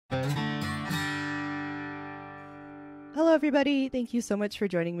Hello, everybody. Thank you so much for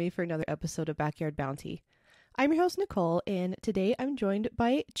joining me for another episode of Backyard Bounty. I'm your host, Nicole, and today I'm joined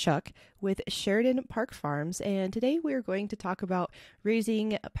by Chuck with Sheraton Park Farms, and today we're going to talk about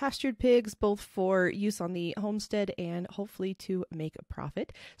raising pastured pigs, both for use on the homestead and hopefully to make a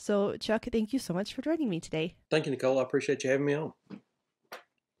profit. So, Chuck, thank you so much for joining me today. Thank you, Nicole. I appreciate you having me on.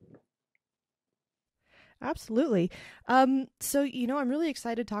 Absolutely. So, I'm really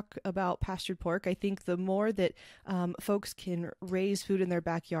excited to talk about pastured pork. I think the more that folks can raise food in their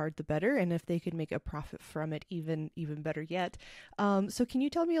backyard, the better. And if they can make a profit from it, even better yet. So can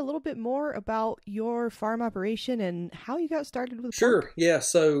you tell me a little bit more about your farm operation and how you got started with Sure. pork? Yeah.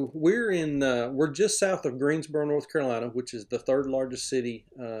 So we're just south of Greensboro, North Carolina, which is the third largest city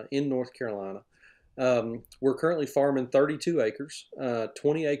in North Carolina. We're currently farming 32 acres.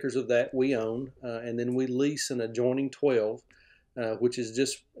 20 acres of that we own, and then we lease an adjoining 12, which is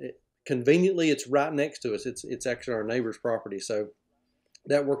just conveniently it's right next to us. It's actually our neighbor's property, so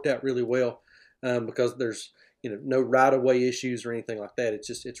that worked out really well because there's no right of way issues or anything like that.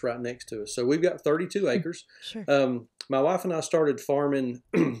 It's right next to us. So we've got 32 acres. Sure. My wife and I started farming.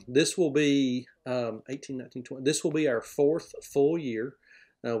 This will be 18, 19, 20. This will be our fourth full year.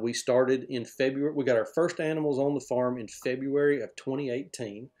 We started in February. We got our first animals on the farm in February of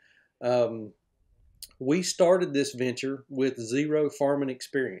 2018. We started this venture with zero farming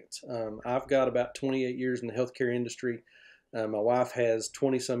experience. I've got about 28 years in the healthcare industry. My wife has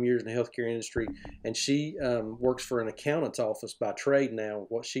 20 some years in the healthcare industry, and she works for an accountant's office by trade now.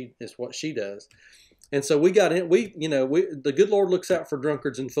 What she does. And so we got in. The good Lord looks out for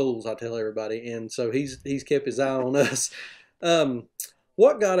drunkards and fools, I tell everybody. And so he's kept his eye on us.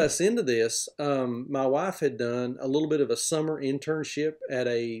 What got us into this, my wife had done a little bit of a summer internship at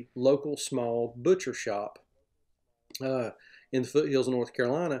a local small butcher shop in the foothills of North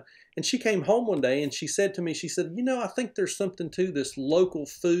Carolina. And she came home one day and she said to me, I think there's something to this local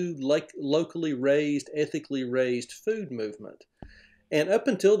food, like locally raised, ethically raised food movement. And up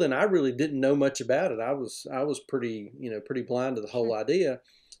until then, I really didn't know much about it. I was pretty blind to the whole idea.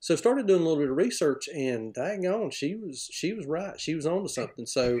 So started doing a little bit of research, and dang on, she was right. She was on to something.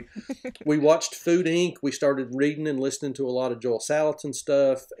 So we watched Food Inc. We started reading and listening to a lot of Joel Salatin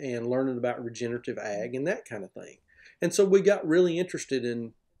stuff and learning about regenerative ag and that kind of thing. And so we got really interested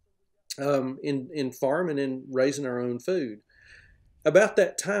in farming and raising our own food. About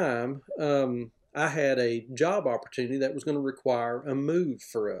that time, I had a job opportunity that was going to require a move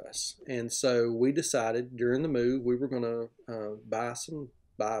for us, and so we decided during the move we were going to buy some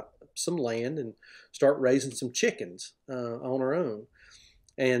land and start raising some chickens on our own.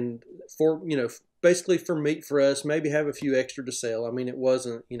 And basically for meat for us, maybe have a few extra to sell. I mean, it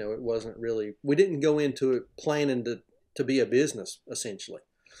wasn't really, we didn't go into it planning to be a business essentially.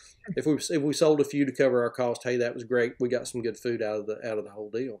 If we sold a few to cover our cost, hey, that was great. We got some good food out of the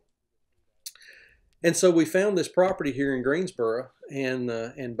whole deal. And so we found this property here in Greensboro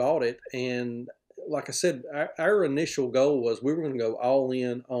and bought it. And like I said, our initial goal was we were going to go all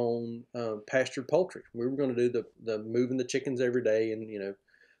in on pastured poultry. We were going to do the moving the chickens every day and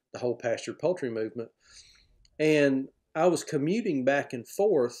the whole pastured poultry movement. And I was commuting back and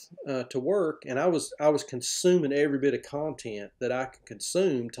forth to work, and I was consuming every bit of content that I could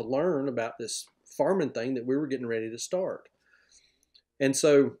consume to learn about this farming thing that we were getting ready to start. And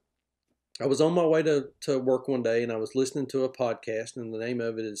so I was on my way to work one day, and I was listening to a podcast, and the name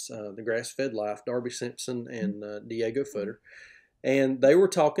of it is The Grass-Fed Life, Darby Simpson and Diego Footer. And they were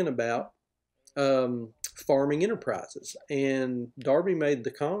talking about farming enterprises. And Darby made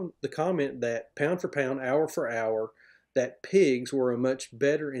the comment that pound for pound, hour for hour, that pigs were a much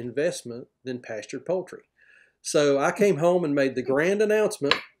better investment than pastured poultry. So I came home and made the grand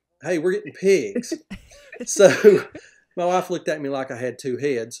announcement, hey, we're getting pigs. So my wife looked at me like I had two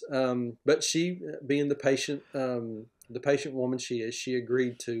heads, but she, being the patient woman she is, she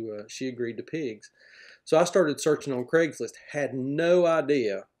agreed to pigs. So I started searching on Craigslist. Had no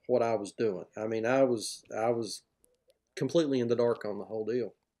idea what I was doing. I mean, I was completely in the dark on the whole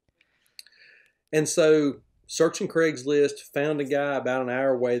deal. And so searching Craigslist, found a guy about an hour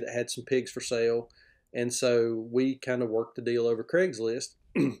away that had some pigs for sale, and so we kind of worked the deal over Craigslist.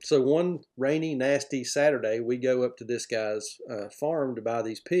 So one rainy, nasty Saturday, we go up to this guy's farm to buy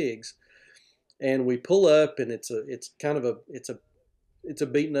these pigs, and we pull up, and it's a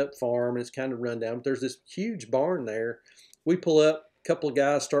beaten up farm, and it's kind of run down. But there's this huge barn there. We pull up, a couple of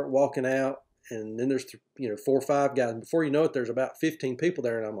guys start walking out, and then there's 4 or 5 guys. And before you know it, there's about 15 people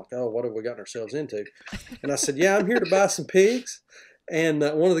there, and I'm like, oh, what have we gotten ourselves into? And I said, yeah, I'm here to buy some pigs. And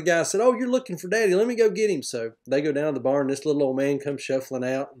one of the guys said, oh, you're looking for Daddy. Let me go get him. So they go down to the barn. This little old man comes shuffling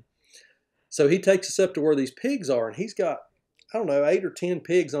out. So he takes us up to where these pigs are, and he's got, I don't know, 8 or 10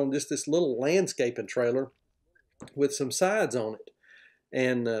 pigs on just this little landscaping trailer with some sides on it.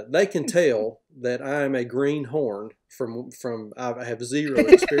 And they can tell that I am a greenhorn from I have zero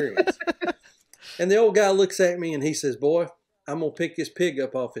experience. And the old guy looks at me and he says, boy, I'm going to pick this pig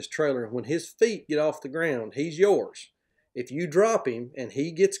up off his trailer. When his feet get off the ground, he's yours. If you drop him and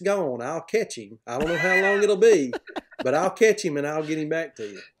he gets gone, I'll catch him. I don't know how long it'll be, but I'll catch him and I'll get him back to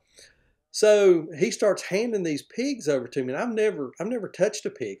you. So he starts handing these pigs over to me. And I've never touched a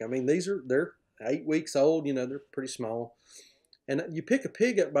pig. I mean, they're 8 weeks old, they're pretty small. And you pick a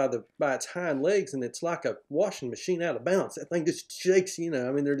pig up by its hind legs, and it's like a washing machine out of balance. That thing just shakes, I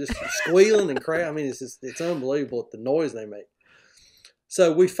mean, they're just squealing and crying. I mean, it's unbelievable at the noise they make.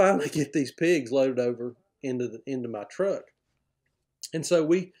 So we finally get these pigs loaded over into my truck, and so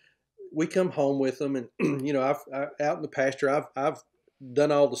we come home with them, and I've out in the pasture. I've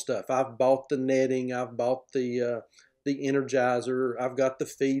done all the stuff. I've bought the netting. I've bought the energizer. I've got the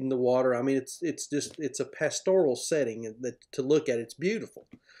feed and the water. I mean, it's a pastoral setting to look at. It's beautiful.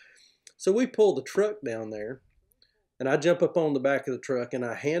 So we pull the truck down there, and I jump up on the back of the truck, and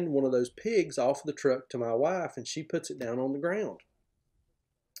I hand one of those pigs off the truck to my wife, and she puts it down on the ground.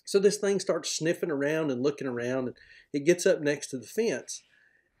 So this thing starts sniffing around and looking around, and it gets up next to the fence.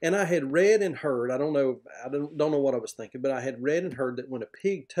 And I had read and heard, I don't know what I was thinking, but I had read and heard that when a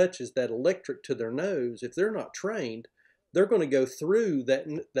pig touches that electric to their nose, if they're not trained, they're going to go through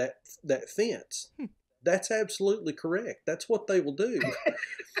that fence. That's absolutely correct. That's what they will do.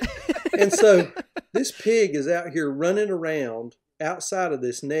 And so this pig is out here running around outside of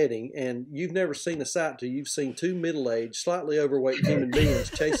this netting, and you've never seen a sight till you've seen 2 middle-aged, slightly overweight human beings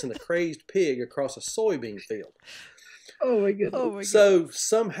chasing a crazed pig across a soybean field. Oh my goodness. Oh my goodness. So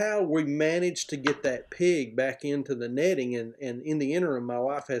somehow we managed to get that pig back into the netting, and in the interim, my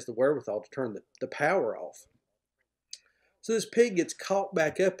wife has the wherewithal to turn the power off. So this pig gets caught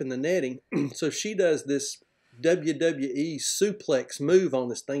back up in the netting, so she does this WWE suplex move on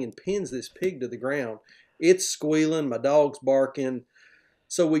this thing and pins this pig to the ground. It's squealing, my dog's barking.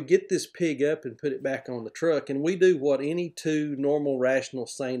 So we get this pig up and put it back on the truck, and we do what any 2 normal, rational,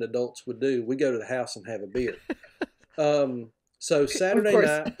 sane adults would do. We go to the house and have a beer. So Saturday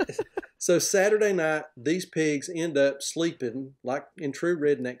night, these pigs end up sleeping like in true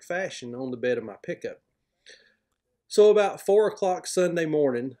redneck fashion on the bed of my pickup. So about 4 o'clock Sunday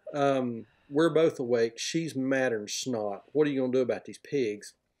morning, we're both awake. She's madder than snot. What are you going to do about these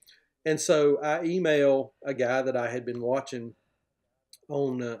pigs? And so I email a guy that I had been watching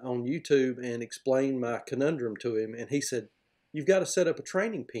on YouTube and explain my conundrum to him. And he said, you've got to set up a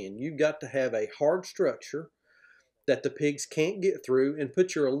training pen. You've got to have a hard structure that the pigs can't get through, and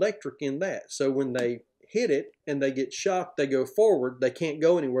put your electric in that. So when they hit it and they get shocked, they go forward, they can't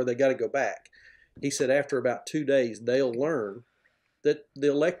go anywhere, they got to go back. He said after about 2 days, they'll learn that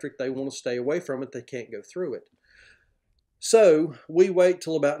the electric, they want to stay away from it, they can't go through it. So we wait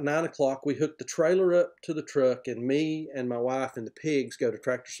till about 9 o'clock. We hook the trailer up to the truck, and me and my wife and the pigs go to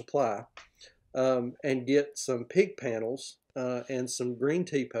Tractor Supply and get some pig panels and some green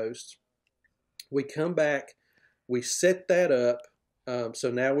T-posts. We come back. We set that up,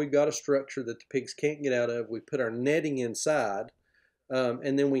 so now we've got a structure that the pigs can't get out of. We put our netting inside,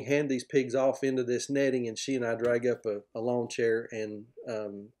 and then we hand these pigs off into this netting, and she and I drag up a lawn chair and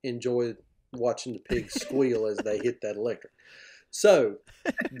enjoy watching the pigs squeal as they hit that electric. So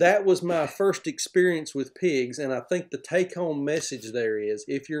that was my first experience with pigs, and I think the take-home message there is,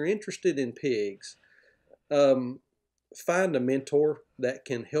 if you're interested in pigs, find a mentor that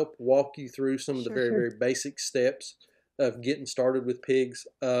can help walk you through some of the very basic steps of getting started with pigs.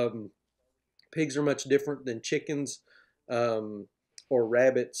 Pigs are much different than chickens or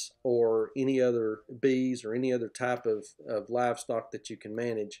rabbits or any other bees or any other type of livestock that you can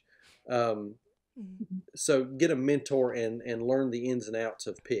manage. So get a mentor and learn the ins and outs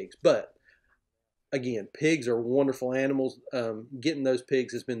of pigs. But again, pigs are wonderful animals. Getting those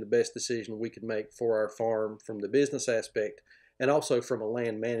pigs has been the best decision we could make for our farm from the business aspect and also from a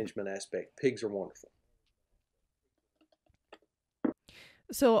land management aspect. Pigs are wonderful.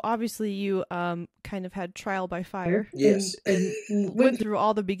 So obviously you kind of had trial by fire. Yes. And went through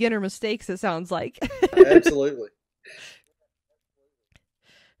all the beginner mistakes, it sounds like. Absolutely.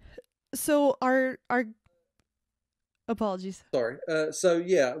 So our apologies. Sorry. So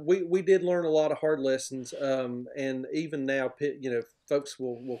yeah, we did learn a lot of hard lessons, and even now, folks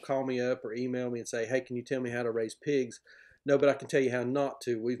will call me up or email me and say, "Hey, can you tell me how to raise pigs?" No, but I can tell you how not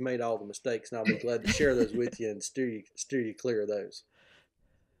to. We've made all the mistakes, and I'll be glad to share those with you and steer you clear of those.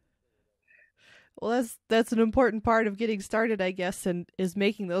 Well, that's an important part of getting started, I guess, and is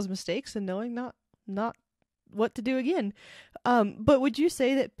making those mistakes and knowing not what to do again. But would you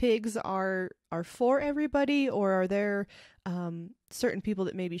say that pigs are for everybody, or are there certain people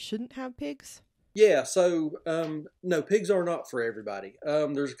that maybe shouldn't have pigs? Yeah, so no, pigs are not for everybody.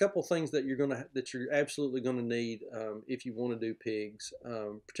 There's a couple things that you're absolutely gonna need if you want to do pigs,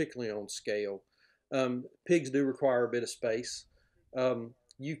 particularly on scale. Pigs do require a bit of space.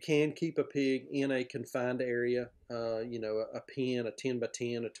 You can keep a pig in a confined area, a pen, a 10 by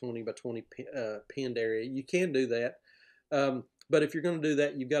 10, a 20 by 20 penned area. You can do that. But if you're going to do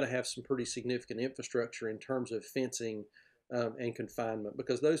that, you've got to have some pretty significant infrastructure in terms of fencing and confinement,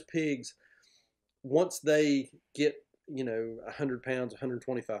 because those pigs, once they get 100 pounds,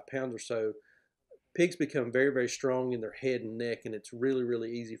 125 pounds or so, pigs become very, very strong in their head and neck, and it's really,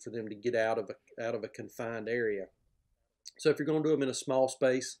 really easy for them to get out of a confined area. So if you're going to do them in a small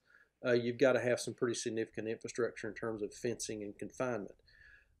space, you've got to have some pretty significant infrastructure in terms of fencing and confinement.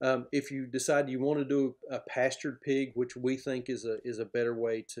 If you decide you want to do a pastured pig, which we think is a better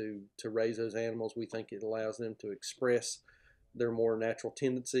way to raise those animals, we think it allows them to express their more natural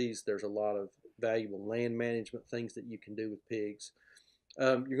tendencies. There's a lot of valuable land management things that you can do with pigs.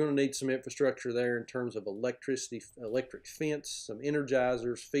 You're going to need some infrastructure there in terms of electricity, electric fence, some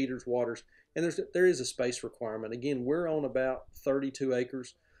energizers, feeders, waters, and there is a space requirement. Again, we're on about 32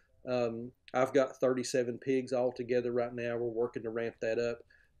 acres. I've got 37 pigs all together right now. We're working to ramp that up,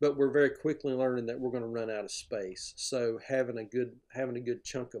 but we're very quickly learning that we're going to run out of space. So having a good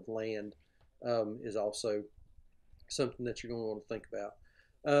chunk of land is also something that you're going to want to think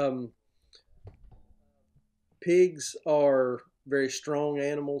about. Pigs are very strong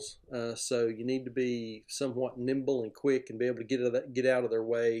animals, so you need to be somewhat nimble and quick and be able to get out of their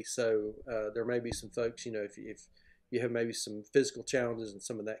way. So there may be some folks, if you have maybe some physical challenges and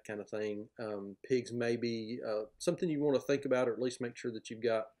some of that kind of thing, pigs may be something you want to think about, or at least make sure that you've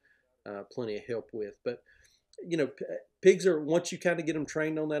got plenty of help with. But pigs are, once you kind of get them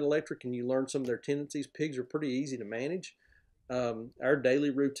trained on that electric and you learn some of their tendencies, pigs are pretty easy to manage. Our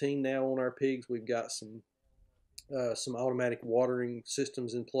daily routine now on our pigs, we've got some automatic watering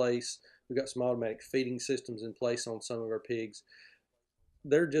systems in place. We've got some automatic feeding systems in place on some of our pigs.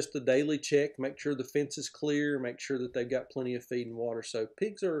 They're just a daily check, make sure the fence is clear, make sure that they've got plenty of feed and water. So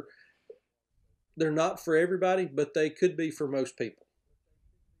pigs they're not for everybody, but they could be for most people.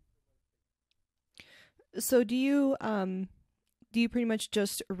 So do you pretty much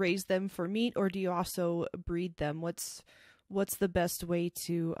just raise them for meat, or do you also breed them? What's the best way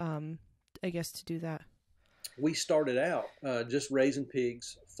to I guess to do that? We started out just raising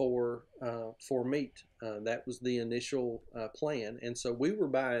pigs for meat. That was the initial plan, and so we were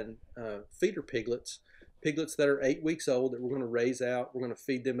buying feeder piglets that are 8 weeks old that we're going to raise out. We're going to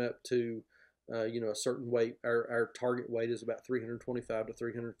feed them up to a certain weight. Our target weight is about 325 to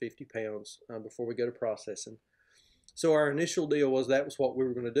 350 pounds before we go to processing. So our initial deal was that was what we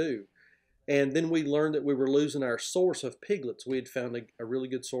were going to do. And then we learned that we were losing our source of piglets. We had found a really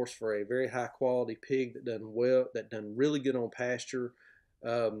good source for a very high quality pig that done really good on pasture,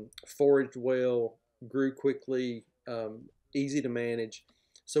 foraged well, grew quickly, easy to manage.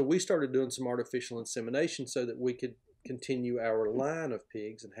 So we started doing some artificial insemination so that we could continue our line of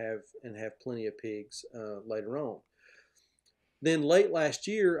pigs and have plenty of pigs later on. Then late last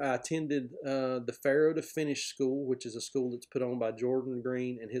year, I attended the Farrow to Finish School, which is a school that's put on by Jordan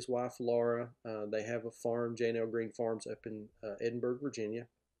Green and his wife Laura. They have a farm, J&L Green Farms, up in Edinburgh, Virginia.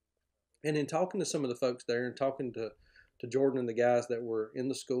 And in talking to some of the folks there and talking to Jordan and the guys that were in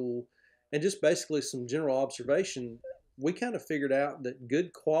the school, and just basically some general observation, we kind of figured out that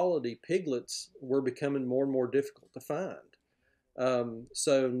good quality piglets were becoming more and more difficult to find.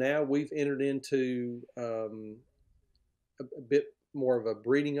 So now we've entered into a bit more of a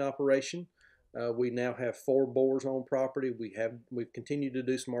breeding operation. We now have 4 boars on property. We've continued to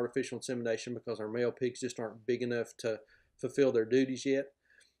do some artificial insemination because our male pigs just aren't big enough to fulfill their duties yet.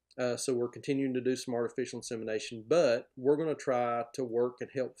 So we're continuing to do some artificial insemination, but we're going to try to work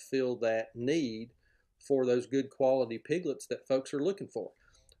and help fill that need for those good quality piglets that folks are looking for.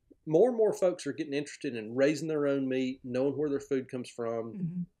 More and more folks are getting interested in raising their own meat, knowing where their food comes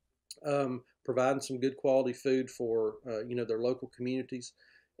from, providing some good quality food for their local communities,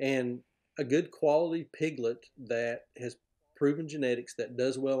 and a good quality piglet that has proven genetics that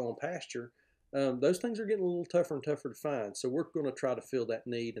does well on pasture. Those things are getting a little tougher and tougher to find. So we're going to try to fill that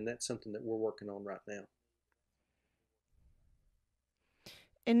need, and that's something that we're working on right now.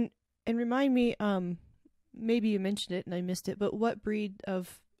 And remind me, maybe you mentioned it and I missed it, but what breed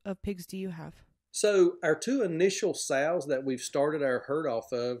of pigs do you have? So our two initial sows that we've started our herd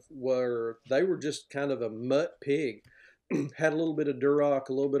off of they were just kind of a mutt pig. Had a little bit of Duroc,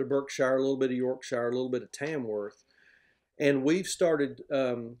 a little bit of Berkshire, a little bit of Yorkshire, a little bit of Tamworth. And we've started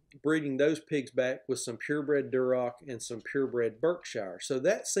breeding those pigs back with some purebred Duroc and some purebred Berkshire. So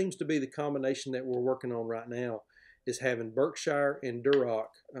that seems to be the combination that we're working on right now, is having Berkshire and Duroc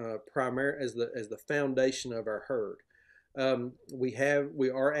primary as the foundation of our herd.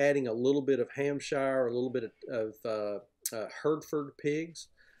 We are adding a little bit of Hampshire, a little bit of Hereford pigs.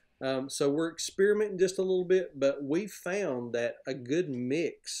 So we're experimenting just a little bit, but we found that a good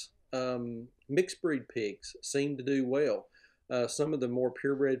mixed breed pigs seem to do well. Some of the more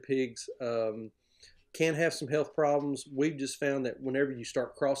purebred pigs can have some health problems. We've just found that whenever you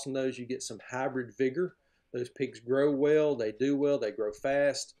start crossing those, you get some hybrid vigor. Those pigs grow well, they do well, they grow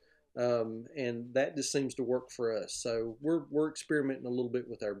fast, and that just seems to work for us. So we're experimenting a little bit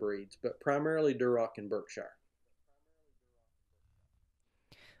with our breeds, but primarily Duroc and Berkshire.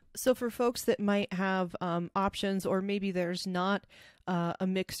 So for folks that might have options, or maybe there's not a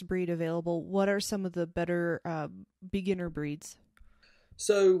mixed breed available, what are some of the better beginner breeds?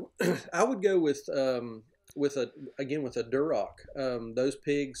 So I would go with a Duroc. Those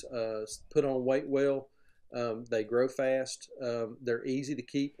pigs put on weight well. They grow fast. They're easy to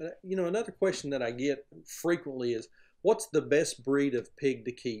keep. Another question that I get frequently is, what's the best breed of pig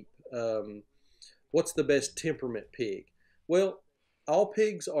to keep? What's the best temperament pig? Well, all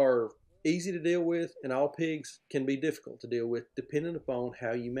pigs are easy to deal with, and all pigs can be difficult to deal with depending upon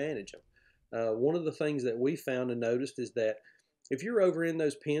how you manage them. One of the things that we found and noticed is that if you're over in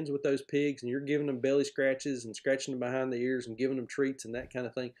those pens with those pigs and you're giving them belly scratches and scratching them behind the ears and giving them treats and that kind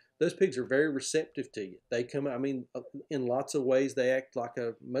of thing, those pigs are very receptive to you. They come, in lots of ways, they act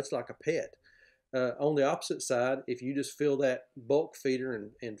much like a pet. On the opposite side, if you just fill that bulk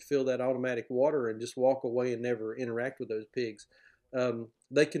feeder and fill that automatic water and just walk away and never interact with those pigs,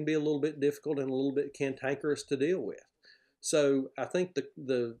 they can be a little bit difficult and a little bit cantankerous to deal with. So I think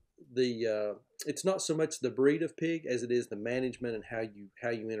the it's not so much the breed of pig as it is the management and how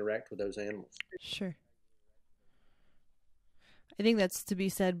you interact with those animals. Sure. I think that's to be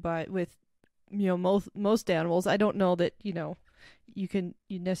said with most animals. I don't know that you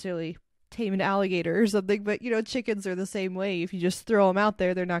necessarily tame an alligator or something, but chickens are the same way. If you just throw them out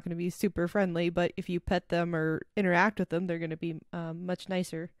there, they're not going to be super friendly, but if you pet them or interact with them, they're going to be much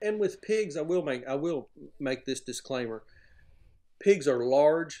nicer. And with pigs, I will make this disclaimer. Pigs are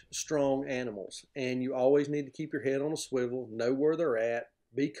large, strong animals, and you always need to keep your head on a swivel, know where they're at,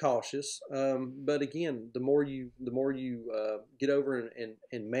 be cautious. But again, the more you get over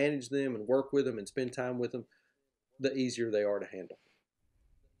and manage them and work with them and spend time with them, the easier they are to handle.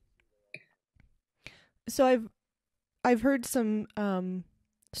 So I've heard some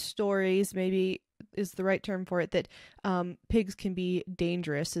stories, maybe is the right term for it, that pigs can be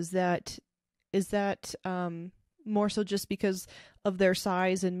dangerous. Is that more so just because of their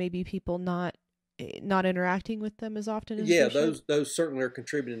size and maybe people not interacting with them as often as they should? those certainly are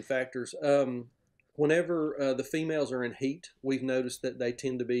contributing factors. Whenever the females are in heat, we've noticed that they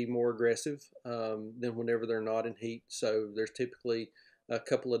tend to be more aggressive than whenever they're not in heat. So there's typically a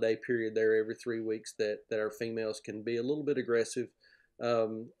couple of day period there every 3 weeks that our females can be a little bit aggressive.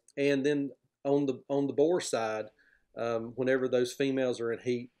 And then on the boar side, whenever those females are in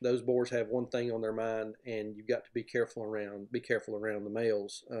heat, those boars have one thing on their mind, and you've got to be careful around the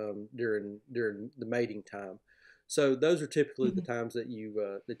males during the mating time. So those are typically the times that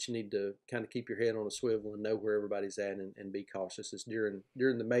you need to kind of keep your head on a swivel and know where everybody's at and be cautious. It's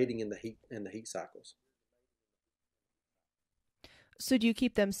during the mating and the heat cycles. So do you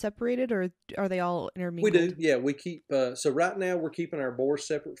keep them separated, or are they all intermingled? We do, yeah. We keep so right now we're keeping our boars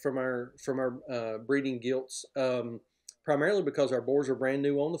separate from our breeding gilts, primarily because our boars are brand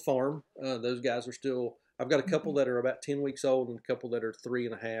new on the farm. Those guys are still. I've got a couple that are about 10 weeks old and a couple that are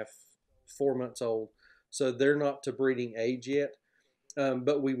 3.5, 4 months old. So they're not to breeding age yet,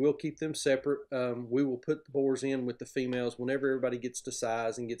 but we will keep them separate. We will put the boars in with the females whenever everybody gets to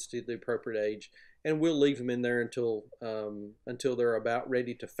size and gets to the appropriate age. And we'll leave them in there until they're about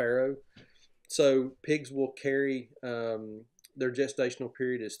ready to farrow. So pigs will carry their gestational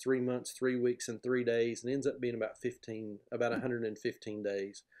period is 3 months, 3 weeks, and 3 days, and ends up being about 115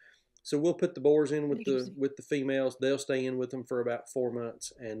 days. So we'll put the boars in with the females. They'll stay in with them for about 4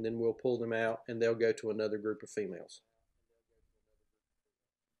 months, and then we'll pull them out, and they'll go to another group of females.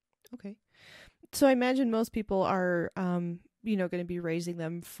 Okay, so I imagine most people are going to be raising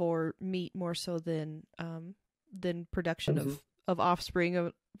them for meat more so than production of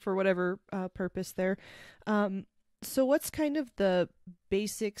offspring for whatever purpose there. So what's kind of the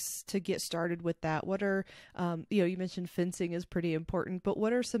basics to get started with that? What are, you mentioned fencing is pretty important, but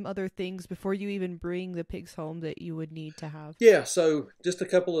what are some other things before you even bring the pigs home that you would need to have? Yeah, so just a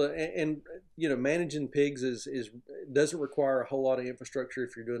couple of, managing pigs is doesn't require a whole lot of infrastructure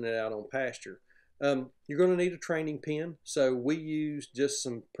if you're doing it out on pasture. You're going to need a training pen. So we use just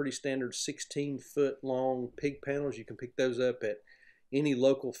some pretty standard 16-foot long pig panels. You can pick those up at any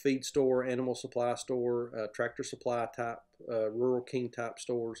local feed store, animal supply store, tractor supply type, Rural King type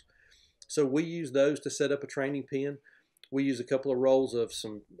stores. So we use those to set up a training pen. We use a couple of rolls of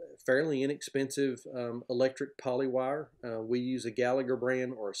some fairly inexpensive electric poly wire. We use a Gallagher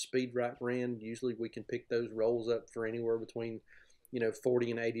brand or a Speedrite brand. Usually we can pick those rolls up for anywhere between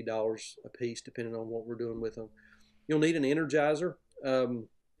 $40 and $80 a piece, depending on what we're doing with them. You'll need an energizer.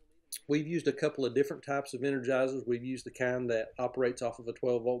 We've used a couple of different types of energizers. We've used the kind that operates off of a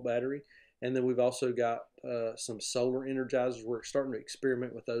 12-volt battery. And then we've also got some solar energizers. We're starting to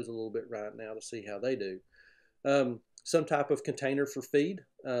experiment with those a little bit right now to see how they do. Some type of container for feed,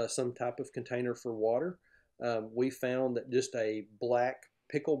 some type of container for water. We found that just a black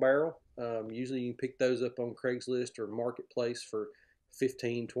pickle barrel, usually you can pick those up on Craigslist or Marketplace for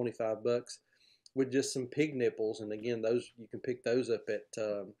 $15-25 with just some pig nipples. And again, those you can pick those up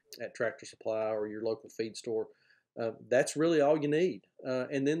at Tractor Supply or your local feed store. That's really all you need.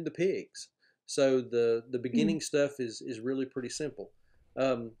 And then the pigs. So the beginning stuff is really pretty simple.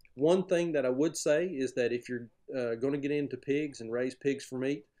 One thing that I would say is that if you're going to get into pigs and raise pigs for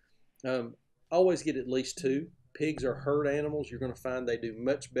meat, always get at least two. Pigs are herd animals. You're going to find they do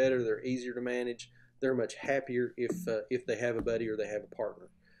much better. They're easier to manage. They're much happier if they have a buddy or they have a partner.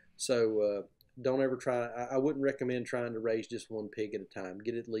 So don't ever try. I wouldn't recommend trying to raise just one pig at a time.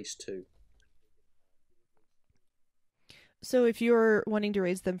 Get at least two. So if you're wanting to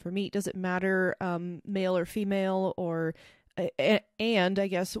raise them for meat, does it matter male or female, or and I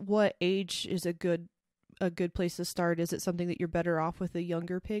guess what age is a good place to start? Is it something that you're better off with a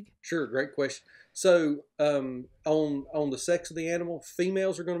younger pig? Sure, great question. So on the sex of the animal,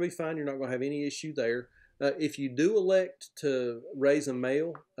 females are going to be fine. You're not going to have any issue there. If you do elect to raise a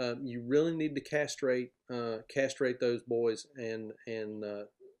male, you really need to castrate those boys and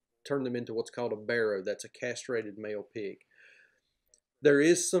turn them into what's called a barrow. That's a castrated male pig. There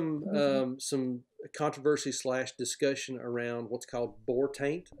is some controversy / discussion around what's called boar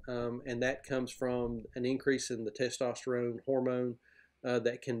taint, and that comes from an increase in the testosterone hormone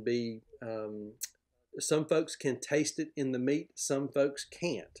that can be. Some folks can taste it in the meat, some folks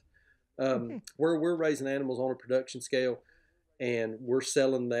can't. Where we're raising animals on a production scale and we're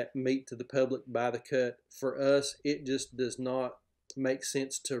selling that meat to the public by the cut, for us, it just does not make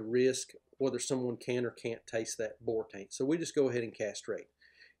sense to risk whether someone can or can't taste that boar taint. So we just go ahead and castrate.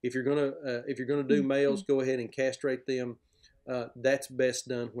 If you're gonna do males, go ahead and castrate them. That's best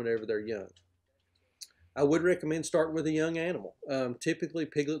done whenever they're young. I would recommend starting with a young animal. Typically,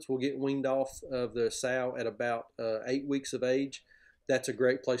 piglets will get weaned off of the sow at about 8 weeks of age. That's a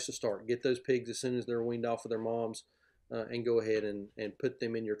great place to start. Get those pigs as soon as they're weaned off of their moms, and go ahead and put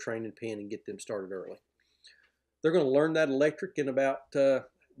them in your training pen and get them started early. They're going to learn that electric in about.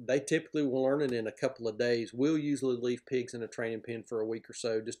 They typically will learn it in a couple of days. We'll usually leave pigs in a training pen for a week or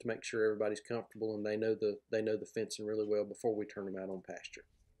so just to make sure everybody's comfortable and they know the fencing really well before we turn them out on pasture.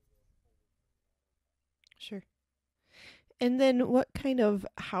 Sure. And then what kind of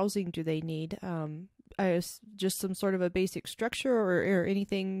housing do they need? Just some sort of a basic structure or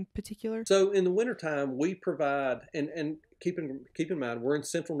anything particular? So in the wintertime, we provide, and keep in mind, we're in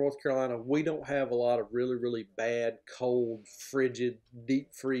central North Carolina. We don't have a lot of really, really bad, cold, frigid,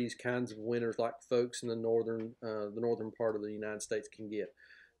 deep freeze kinds of winters like folks in the northern part of the United States can get.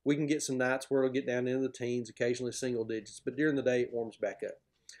 We can get some nights where it'll get down into the teens, occasionally single digits, but during the day it warms back up.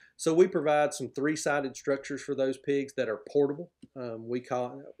 So we provide some 3-sided structures for those pigs that are portable. We call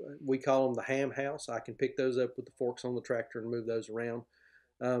them the ham house. I can pick those up with the forks on the tractor and move those around.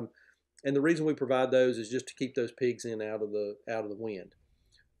 And the reason we provide those is just to keep those pigs out of the wind.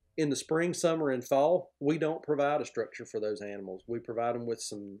 In the spring, summer, and fall, we don't provide a structure for those animals. We provide them with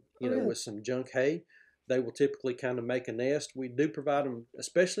some with some junk hay. They will typically kind of make a nest. We do provide them,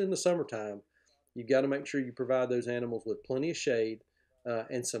 especially in the summertime. You've got to make sure you provide those animals with plenty of shade.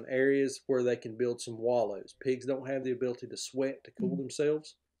 And some areas where they can build some wallows. Pigs don't have the ability to sweat to cool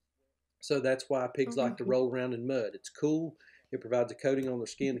themselves. So that's why pigs like to roll around in mud. It's cool. It provides a coating on their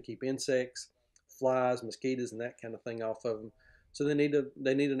skin to keep insects, flies, mosquitoes, and that kind of thing off of them. So they need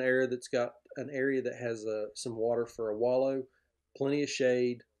an area that's got an area that has some water for a wallow, plenty of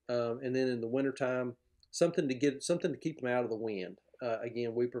shade, and then in the wintertime, something to keep them out of the wind.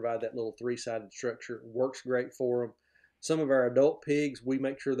 again, we provide that little three-sided structure. Works great for them. Some of our adult pigs, we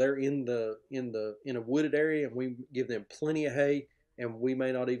make sure they're in a wooded area, and we give them plenty of hay, and we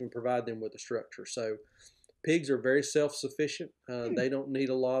may not even provide them with a structure. So pigs are very self-sufficient. They don't need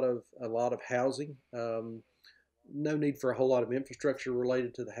a lot of housing. No need for a whole lot of infrastructure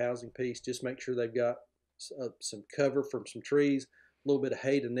related to the housing piece. Just make sure they've got some cover from some trees, a little bit of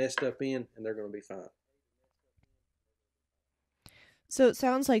hay to nest up in, and they're going to be fine. So it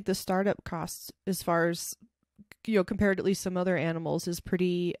sounds like the startup costs, as far as, compared to at least some other animals, is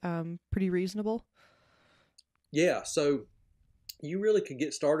pretty reasonable. Yeah, so you really could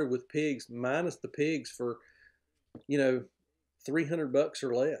get started with pigs, minus the pigs, for $300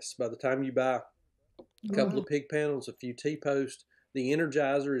 or less. By the time you buy a couple of pig panels, a few T-posts, the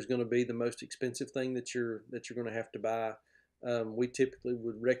Energizer is going to be the most expensive thing that you're going to have to buy. We typically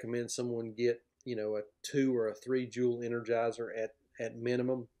would recommend someone get a 2 or a 3 joule Energizer at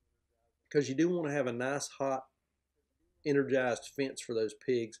minimum, because you do want to have a nice hot energized fence for those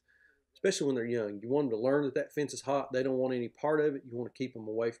pigs, especially when they're young. You want them to learn that fence is hot. They don't want any part of it. You want to keep them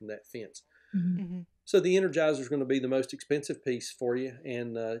away from that fence. Mm-hmm. So the Energizer is going to be the most expensive piece for you,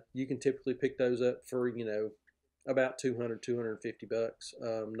 and you can typically pick those up for about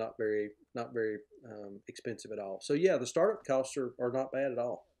 $250. Not very expensive at all. So yeah, the startup costs are not bad at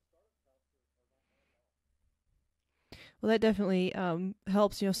all. Well, that definitely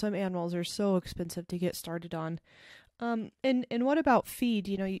helps. Some animals are so expensive to get started on. And what about feed?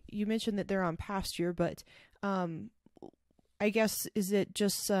 You mentioned that they're on pasture, but I guess, is it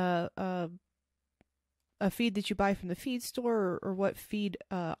just a feed that you buy from the feed store, or what feed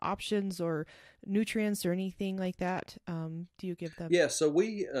options or nutrients or anything like that do you give them? Yeah, so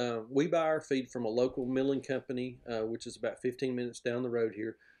we buy our feed from a local milling company, which is about 15 minutes down the road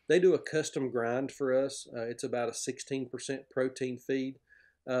here. They do a custom grind for us. It's about a 16% protein feed.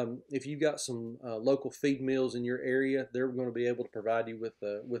 If you've got some local feed mills in your area, they're going to be able to provide you with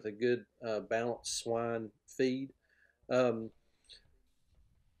a good balanced swine feed.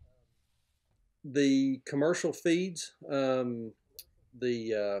 The commercial feeds, the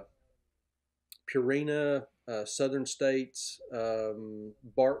Purina, Southern States,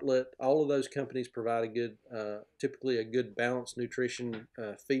 Bartlett, all of those companies provide typically a good balanced nutrition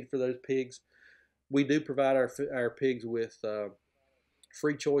feed for those pigs. We do provide our pigs with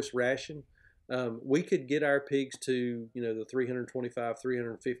free choice ration. We could get our pigs to the 325,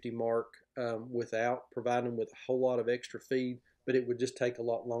 350 mark without providing them with a whole lot of extra feed, but it would just take a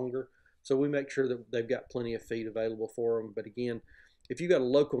lot longer. So we make sure that they've got plenty of feed available for them. But again, if you've got a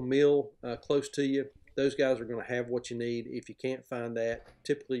local mill close to you, those guys are going to have what you need. If you can't find that,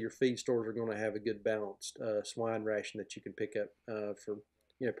 typically your feed stores are going to have a good balanced swine ration that you can pick up for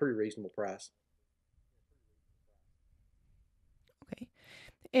pretty reasonable price. Okay.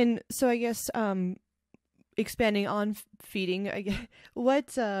 And so I guess expanding on feeding,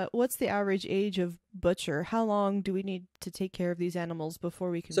 what's the average age of butcher? How long do we need to take care of these animals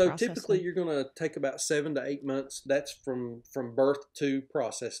before we can process them? So typically you're going to take about 7 to 8 months. That's from birth to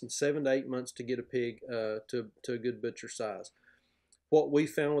processing, 7 to 8 months to get a pig to a good butcher size. What we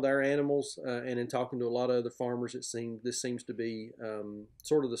found with our animals, and in talking to a lot of other farmers, this seems to be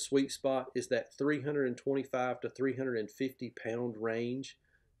sort of the sweet spot, is that 325 to 350 pound range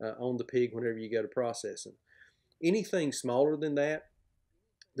on the pig whenever you go to processing. Anything smaller than that,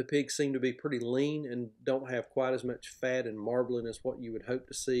 the pigs seem to be pretty lean and don't have quite as much fat and marbling as what you would hope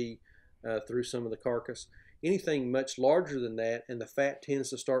to see through some of the carcass. Anything much larger than that, and the fat tends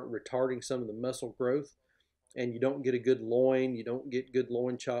to start retarding some of the muscle growth, and you don't get a good loin, you don't get good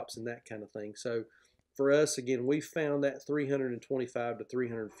loin chops and that kind of thing. So for us, again, we found that 325 to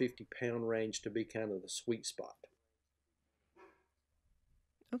 350 pound range to be kind of the sweet spot.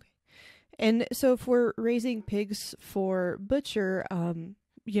 And so if we're raising pigs for butcher,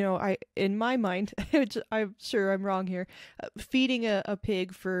 in my mind, I'm sure I'm wrong here, feeding a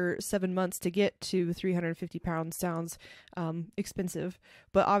pig for 7 months to get to 350 pounds sounds expensive.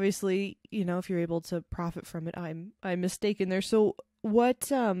 But obviously, if you're able to profit from it, I'm mistaken there. So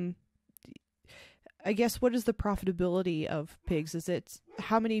what, I guess, what is the profitability of pigs?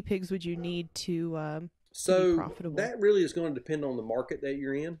 How many pigs would you need to be profitable? That really is going to depend on the market that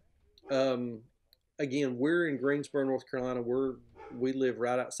you're in. Again, we're in Greensboro, North Carolina. We live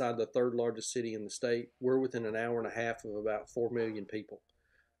right outside the third largest city in the state. We're within an hour and a half of about 4 million people.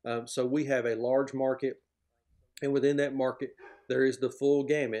 So we have a large market, and within that market, there is the full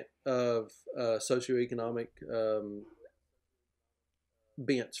gamut of socioeconomic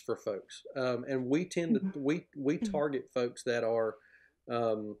bents for folks. And we tend to we target folks that are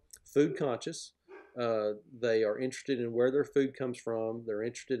food conscious. They are interested in where their food comes from. They're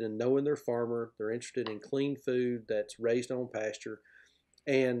interested in knowing their farmer. They're interested in clean food that's raised on pasture.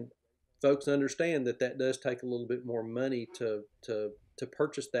 And folks understand that that does take a little bit more money to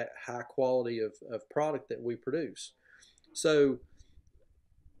purchase that high quality of product that we produce. So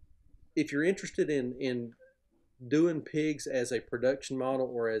if you're interested in doing pigs as a production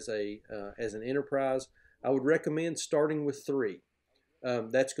model or as an enterprise, I would recommend starting with 3.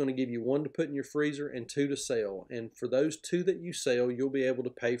 That's going to give you 1 to put in your freezer and 2 to sell. And for those 2 that you sell, you'll be able to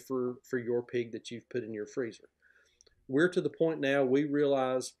pay for your pig that you've put in your freezer. We're to the point now we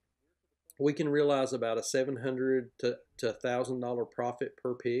can realize about a $700 to $1,000 profit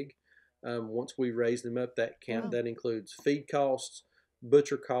per pig once we raise them up. That includes feed costs,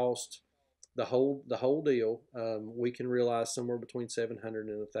 butcher costs, the whole deal. We can realize somewhere between $700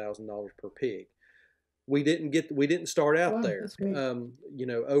 and $1,000 per pig. We didn't start out there.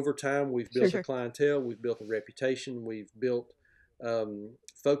 Over time we've built a clientele, we've built a reputation, we've built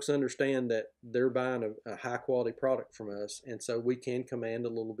folks understand that they're buying a high quality product from us, and so we can command a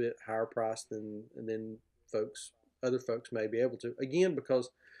little bit higher price than other folks may be able to. Again,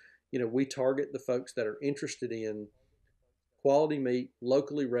 because we target the folks that are interested in quality meat,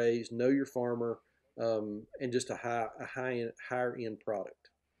 locally raised, know your farmer, and just a higher end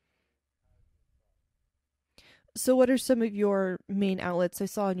product. So what are some of your main outlets? I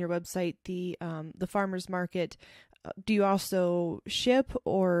saw on your website the farmers market. Do you also ship,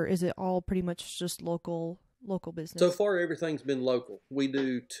 or is it all pretty much just local business? So far, everything's been local. We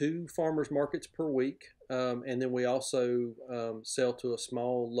do 2 farmers markets per week, and then we also sell to a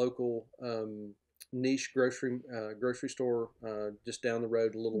small local niche grocery store just down the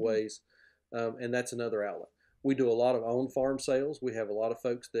road a little ways, and that's another outlet. We do a lot of on-farm sales. We have a lot of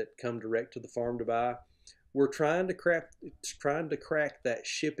folks that come direct to the farm to buy. We're trying to crack that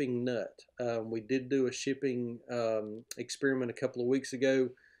shipping nut. We did do a shipping experiment a couple of weeks ago.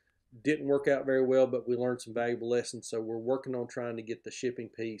 Didn't work out very well, but we learned some valuable lessons. So we're working on trying to get the shipping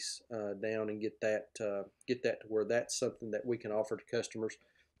piece down and get that to where that's something that we can offer to customers,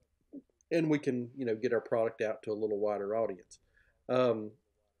 and we can get our product out to a little wider audience.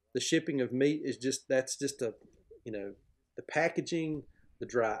 The shipping of meat is just the packaging, the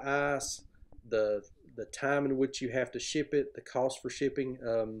dry ice, the time in which you have to ship it, the cost for shipping.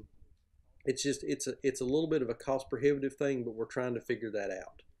 It's a little bit of a cost prohibitive thing, but we're trying to figure that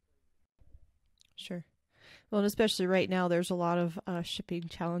out. Sure. Well, and especially right now, there's a lot of shipping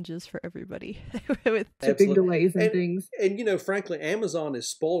challenges for everybody with shipping delays and things. And frankly, Amazon is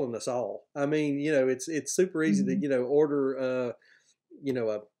spoiling us all. I mean, it's super easy to order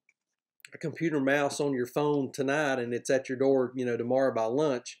a computer mouse on your phone tonight, and it's at your door tomorrow by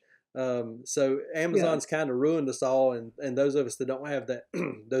lunch. So Amazon's kind of ruined us all, and those of us that don't have that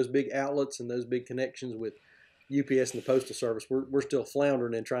those big outlets and those big connections with UPS and the Postal Service, we're still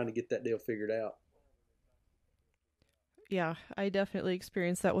floundering and trying to get that deal figured out. Yeah, I definitely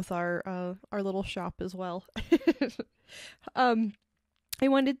experienced that with our little shop as well. I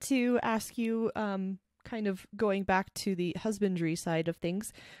wanted to ask you, kind of going back to the husbandry side of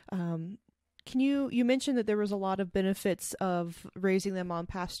things. You mentioned that there was a lot of benefits of raising them on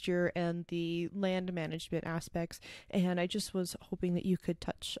pasture and the land management aspects, and I just was hoping that you could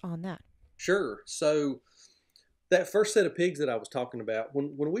touch on that. Sure. So that first set of pigs that I was talking about,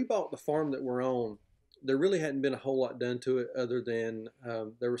 when we bought the farm that we're on, there really hadn't been a whole lot done to it other than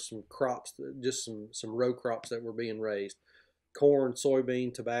there were some crops, just some row crops that were being raised: corn,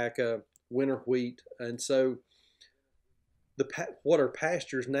 soybean, tobacco, winter wheat. And so what are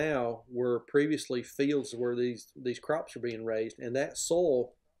pastures now were previously fields where these crops are being raised, and that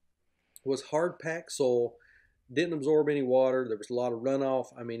soil was hard packed soil, didn't absorb any water. There was a lot of runoff.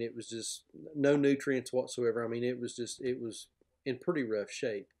 I mean, it was just no nutrients whatsoever. I mean, it was in pretty rough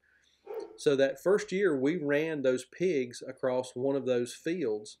shape. So that first year, we ran those pigs across one of those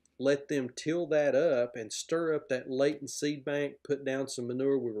fields, let them till that up and stir up that latent seed bank, put down some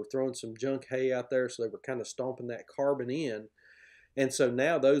manure. We were throwing some junk hay out there, so they were kind of stomping that carbon in. And so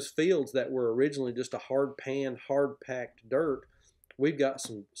now those fields that were originally just a hard packed dirt, we've got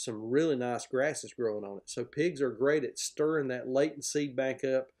some really nice grasses growing on it. So pigs are great at stirring that latent seed bank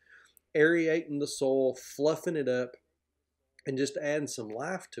up, aerating the soil, fluffing it up, and just adding some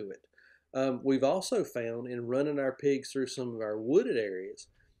life to it. We've also found in running our pigs through some of our wooded areas,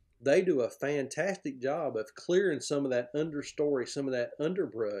 they do a fantastic job of clearing some of that understory, some of that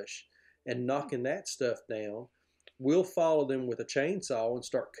underbrush, and knocking that stuff down. We'll follow them with a chainsaw and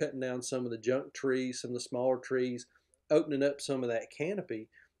start cutting down some of the junk trees, some of the smaller trees, opening up some of that canopy.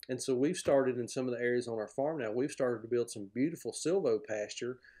 And so we've started in some of the areas on our farm now, we've started to build some beautiful silvo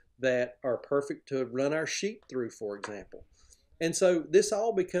pasture that are perfect to run our sheep through, for example. And so this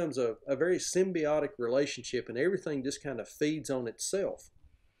all becomes a very symbiotic relationship, and everything just kind of feeds on itself.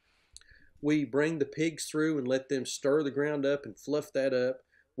 We bring the pigs through and let them stir the ground up and fluff that up.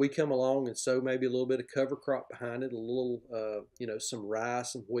 We come along and sow maybe a little bit of cover crop behind it, a little, some rye,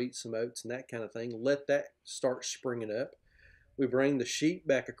 some wheat, some oats, and that kind of thing. Let that start springing up. We bring the sheep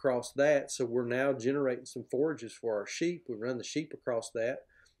back across that, so we're now generating some forages for our sheep. We run the sheep across that.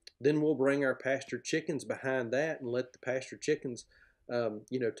 Then we'll bring our pastured chickens behind that and let the pastured chickens,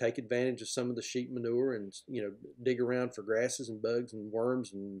 take advantage of some of the sheep manure and, dig around for grasses and bugs and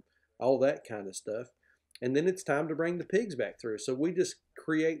worms and all that kind of stuff. And then it's time to bring the pigs back through. So we just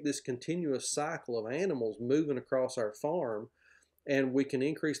create this continuous cycle of animals moving across our farm, and we can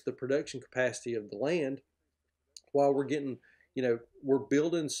increase the production capacity of the land while we're getting, we're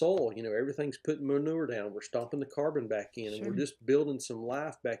building soil. Everything's putting manure down. We're stomping the carbon back in, and we're just building some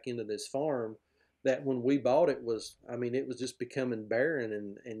life back into this farm that when we bought it was just becoming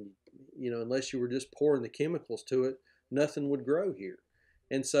barren, and unless you were just pouring the chemicals to it, nothing would grow here.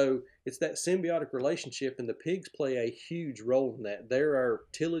 And so it's that symbiotic relationship, and the pigs play a huge role in that. They're our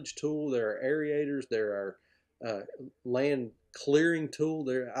tillage tool, they're our aerators, they're our land clearing tool.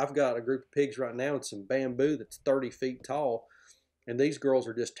 I've got a group of pigs right now in some bamboo that's 30 feet tall, and these girls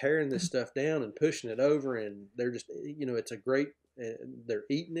are just tearing this stuff down and pushing it over, and they're just, it's a great, they're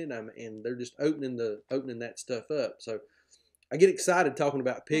eating it, and they're just opening that stuff up. So I get excited talking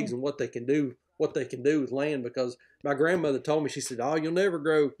about pigs and what they can do with land, because my grandmother told me, she said, "Oh, you'll never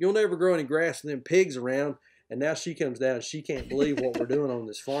grow any grass with them pigs around." And now she comes down and she can't believe what we're doing on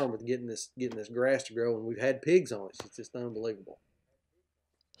this farm with getting this grass to grow, and we've had pigs on it. It's just unbelievable.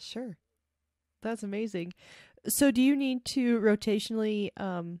 Sure. That's amazing. So do you need to rotationally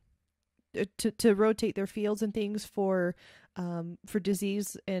to rotate their fields and things for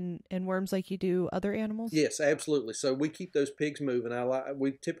disease and worms like you do other animals? Yes, absolutely. So we keep those pigs moving.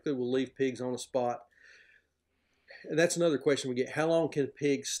 We typically will leave pigs on a spot. And that's another question we get. How long can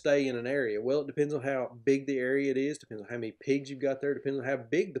pigs stay in an area? Well, it depends on how big the area it is, depends on how many pigs you've got there, depends on how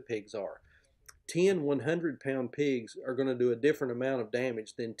big the pigs are. 10 100-pound pigs are going to do a different amount of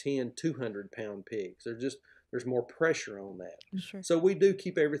damage than 10 200-pound pigs. There's more pressure on that. Sure. So we do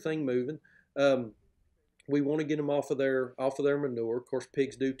keep everything moving. We want to get them off of their manure. Of course,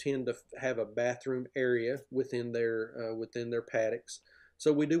 pigs do tend to have a bathroom area within their paddocks,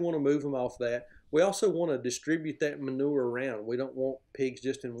 so we do want to move them off that. We also want to distribute that manure around. We don't want pigs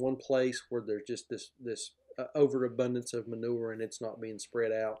just in one place where there's just this overabundance of manure and it's not being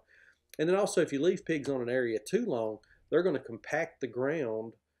spread out. And then also, if you leave pigs on an area too long, they're going to compact the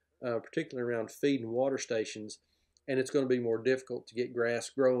ground, particularly around feed and water stations, and it's going to be more difficult to get grass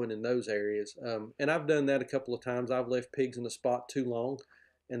growing in those areas. And I've done that a couple of times. I've left pigs in a spot too long,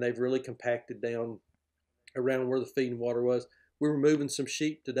 and they've really compacted down around where the feed and water was. We were moving some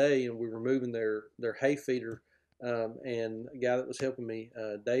sheep today, and we were moving their hay feeder, and a guy that was helping me,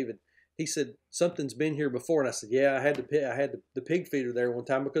 David, he said, "Something's been here before." And I said, "Yeah, I had the pig feeder there one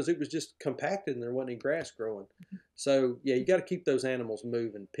time because it was just compacted and there wasn't any grass growing." So yeah, you got to keep those animals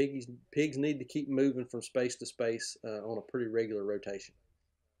moving. Pigs need to keep moving from space to space on a pretty regular rotation.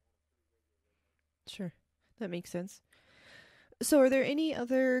 Sure, that makes sense. So are there any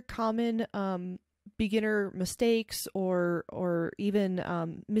other common beginner mistakes or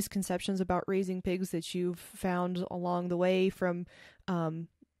even misconceptions about raising pigs that you've found along the way from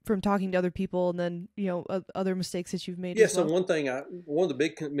talking to other people, and then other mistakes that you've made? Yeah. As well? So one of the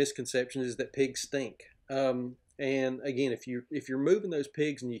big misconceptions is that pigs stink. And again, if you're moving those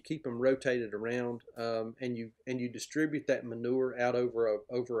pigs and you keep them rotated around, and you distribute that manure out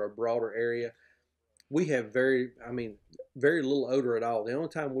over a broader area, we have very little odor at all. The only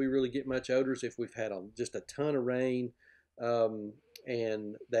time we really get much odor is if we've had just a ton of rain,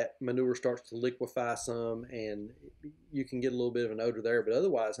 and that manure starts to liquefy some, and you can get a little bit of an odor there. But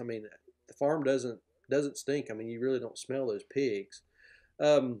otherwise, the farm doesn't stink. You really don't smell those pigs.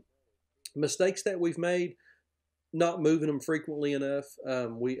 Mistakes that we've made: not moving them frequently enough.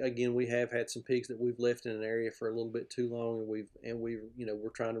 We have had some pigs that we've left in an area for a little bit too long, and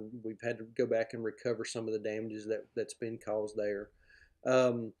we've had to go back and recover some of the damages that's been caused there.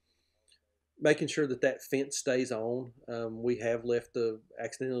 Making sure that fence stays on. We have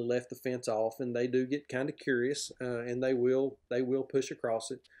accidentally left the fence off, and they do get kind of curious, and they will push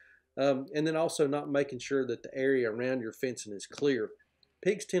across it. And then also not making sure that the area around your fencing is clear.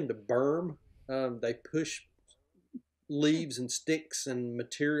 Pigs tend to berm. They push leaves and sticks and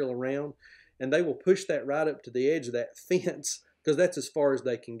material around, and they will push that right up to the edge of that fence because that's as far as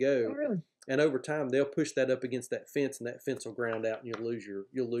they can go. Oh, really? And over time, they'll push that up against that fence, and that fence will ground out, and you'll lose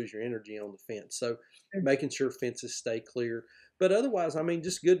your energy on the fence. So, making sure fences stay clear. But otherwise, I mean,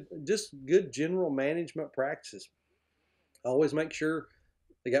 just good general management practices. Always make sure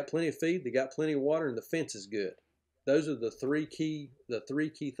they got plenty of feed, they got plenty of water, and the fence is good. Those are the three key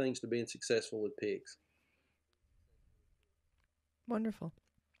things to being successful with pigs. Wonderful.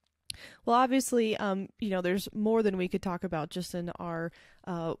 Well, obviously, there's more than we could talk about just in our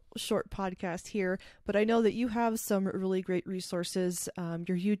short podcast here, but I know that you have some really great resources,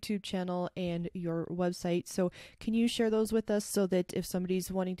 your YouTube channel and your website. So can you share those with us so that if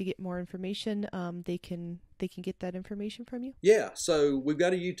somebody's wanting to get more information, they can get that information from you? Yeah, so we've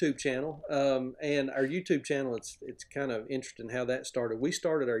got a YouTube channel, and our YouTube channel, it's kind of interesting how that started. We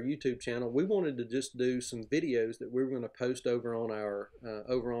started our YouTube channel. We wanted to just do some videos that we were going to post over on our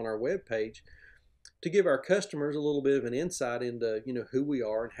webpage to give our customers a little bit of an insight into who we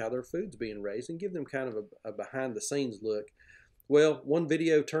are and how their food's being raised, and give them kind of a behind the scenes look. Well, one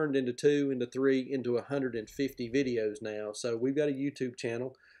video turned into 2, into 3, into 150 videos now. So we've got a YouTube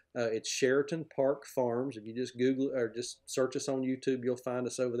channel. It's Sheraton Park Farms. If you just Google or just search us on YouTube, you'll find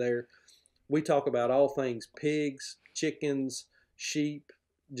us over there. We talk about all things pigs, chickens, sheep,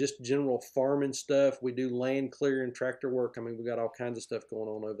 just general farming stuff. We do land clearing, tractor work. I mean, we got all kinds of stuff going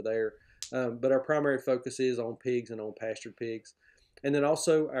on over there. But our primary focus is on pigs and on pastured pigs. And then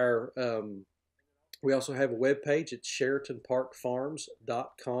also we also have a webpage. It's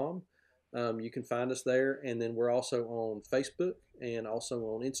SheratonParkFarms.com. You can find us there, and then we're also on Facebook and also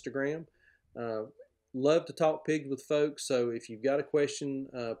on Instagram. Love to talk pigs with folks, so if you've got a question,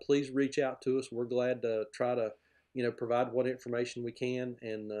 please reach out to us. We're glad to try to provide what information we can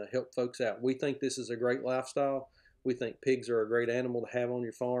and help folks out. We think this is a great lifestyle. We think pigs are a great animal to have on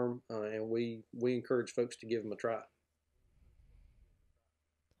your farm, and we encourage folks to give them a try.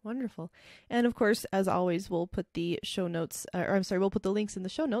 Wonderful. And of course, as always, we'll put the we'll put the links in the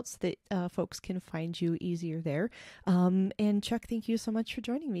show notes that folks can find you easier there. And Chuck, thank you so much for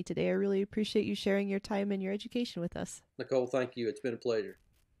joining me today. I really appreciate you sharing your time and your education with us. Nicole, thank you. It's been a pleasure.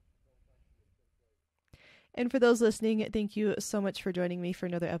 And for those listening, thank you so much for joining me for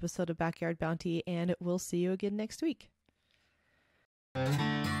another episode of Backyard Bounty, and we'll see you again next week.